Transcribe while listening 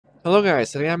Hello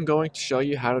guys, today I'm going to show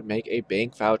you how to make a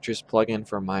bank vouchers plugin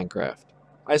for Minecraft.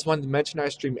 I just wanted to mention I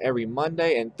stream every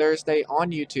Monday and Thursday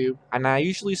on YouTube, and I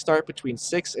usually start between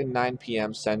 6 and 9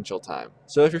 p.m. Central Time.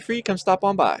 So if you're free, come stop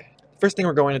on by. First thing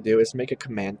we're going to do is make a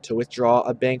command to withdraw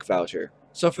a bank voucher.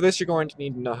 So for this you're going to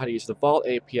need to know how to use the Vault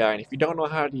API, and if you don't know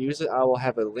how to use it, I will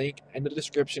have a link in the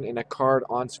description and a card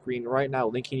on screen right now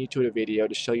linking you to a video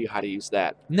to show you how to use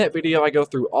that. In that video I go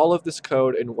through all of this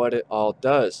code and what it all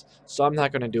does, so I'm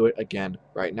not going to do it again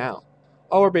right now.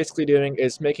 All we're basically doing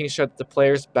is making sure that the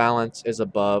player's balance is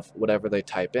above whatever they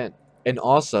type in, and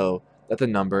also that the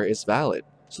number is valid.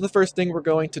 So the first thing we're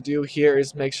going to do here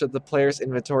is make sure the player's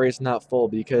inventory is not full,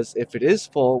 because if it is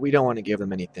full, we don't want to give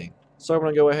them anything. So I'm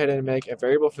going to go ahead and make a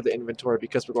variable for the inventory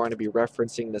because we're going to be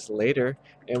referencing this later,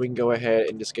 and we can go ahead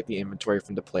and just get the inventory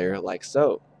from the player like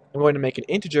so. I'm going to make an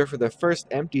integer for the first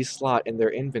empty slot in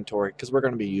their inventory because we're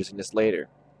going to be using this later.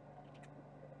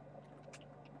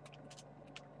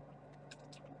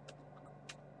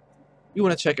 We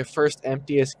want to check if first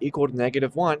empty is equal to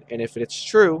 -1, and if it's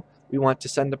true, we want to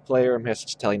send the player a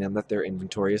message telling them that their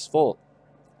inventory is full.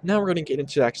 Now we're going to get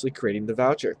into actually creating the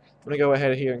voucher. I'm going to go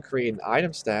ahead here and create an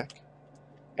item stack,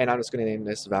 and I'm just going to name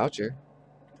this voucher.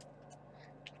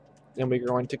 Then we're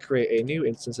going to create a new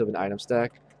instance of an item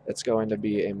stack that's going to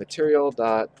be a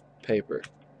material.paper.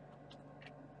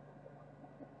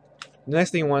 The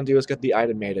next thing we want to do is get the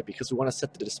item meta, because we want to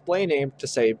set the display name to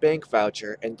say bank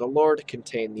voucher and the lore to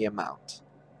contain the amount.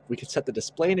 We can set the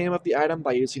display name of the item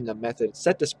by using the method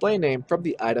setDisplayName from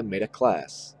the item meta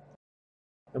class.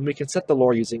 And we can set the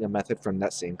lore using a method from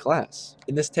that same class.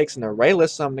 And this takes an array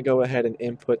list, so I'm going to go ahead and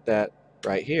input that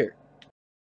right here.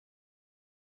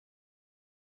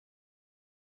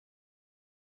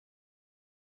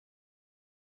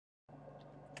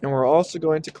 And we're also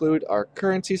going to include our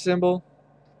currency symbol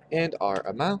and our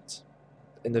amount.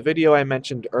 In the video I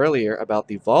mentioned earlier about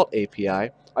the Vault API,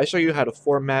 I show you how to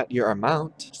format your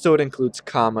amount so it includes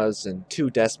commas and 2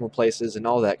 decimal places and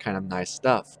all that kind of nice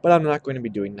stuff. But I'm not going to be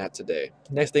doing that today.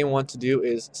 Next thing we want to do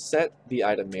is set the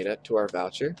item meta to our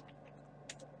voucher.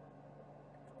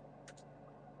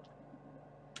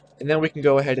 And then we can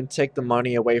go ahead and take the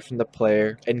money away from the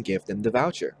player and give them the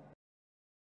voucher.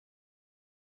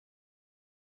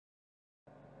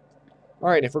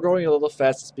 Alright, if we're going a little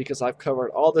fast, it's because I've covered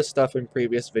all this stuff in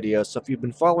previous videos, so if you've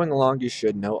been following along, you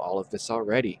should know all of this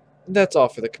already. And that's all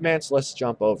for the command, so let's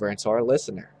jump over into our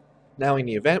listener. Now in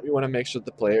the event, we want to make sure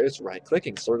the player is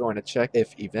right-clicking, so we're going to check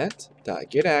if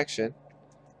event.getAction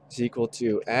is equal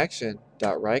to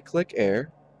action.rightClickAir,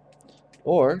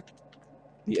 or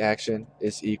the action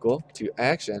is equal to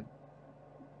action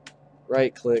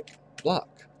right-click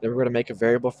block. Then we're going to make a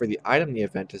variable for the item the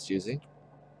event is using.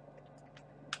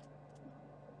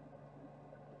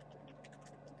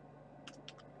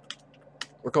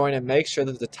 We're going to make sure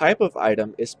that the type of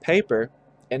item is paper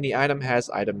and the item has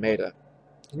item meta.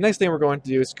 The next thing we're going to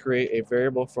do is create a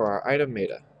variable for our item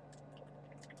meta.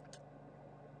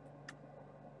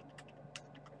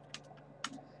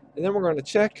 And then we're going to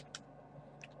check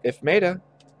if meta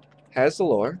has the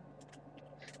lore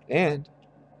and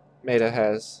meta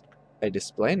has a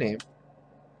display name.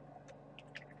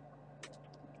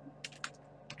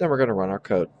 Then we're going to run our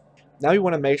code. Now we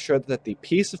want to make sure that the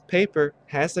piece of paper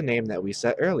has the name that we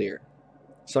set earlier.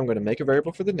 So I'm going to make a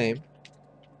variable for the name,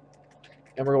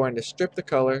 and we're going to strip the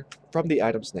color from the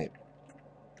item's name.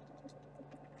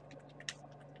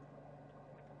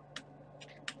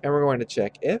 And we're going to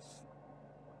check if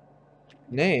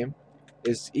name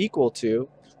is equal to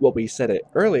what we set it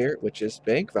earlier, which is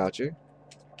bank voucher.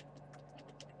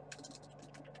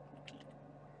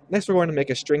 Next, we're going to make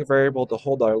a string variable to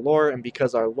hold our lore, and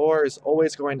because our lore is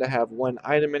always going to have one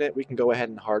item in it, we can go ahead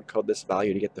and hard code this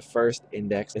value to get the first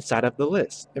index inside of the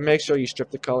list. And make sure you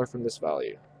strip the color from this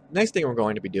value. Next thing we're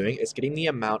going to be doing is getting the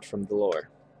amount from the lore.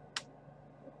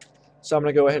 So I'm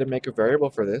going to go ahead and make a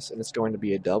variable for this, and it's going to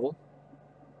be a double.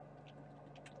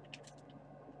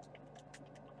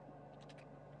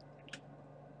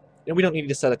 And we don't need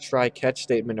to set a try-catch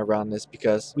statement around this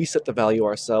because we set the value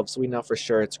ourselves, so we know for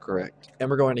sure it's correct. And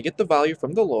we're going to get the value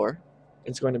from the lore.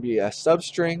 It's going to be a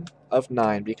substring of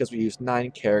 9 because we use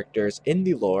 9 characters in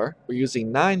the lore. We're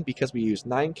using 9 because we use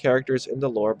 9 characters in the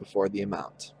lore before the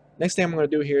amount. Next thing I'm going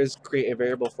to do here is create a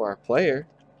variable for our player.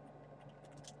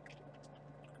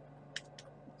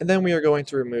 And then we are going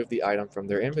to remove the item from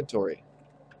their inventory.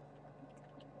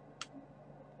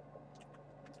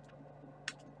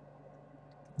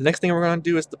 The next thing we're going to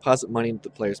do is deposit money into the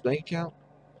player's bank account.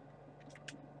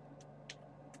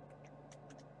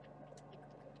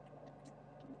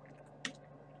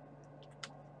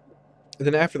 And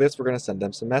then after this, we're going to send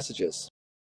them some messages.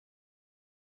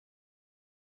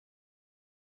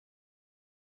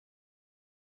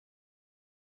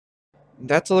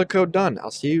 That's all the code done.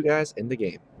 I'll see you guys in the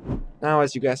game. Now,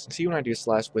 as you guys can see, when I do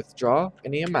 /withdraw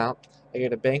any amount, I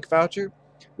get a bank voucher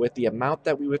with the amount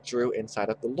that we withdrew inside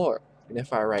of the lure. And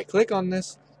if I right click on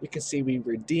this, you can see we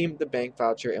redeemed the bank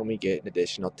voucher and we get an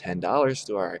additional $10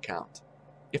 to our account.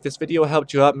 If this video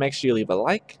helped you out, make sure you leave a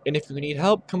like, and if you need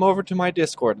help, come over to my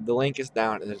Discord. The link is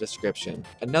down in the description.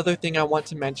 Another thing I want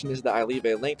to mention is that I leave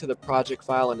a link to the project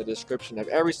file in the description of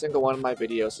every single one of my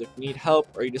videos, so if you need help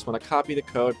or you just want to copy the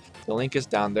code, the link is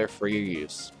down there for your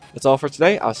use. That's all for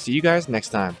today. I'll see you guys next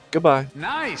time. Goodbye.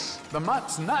 Nice! The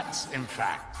mutt's nuts, in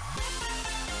fact.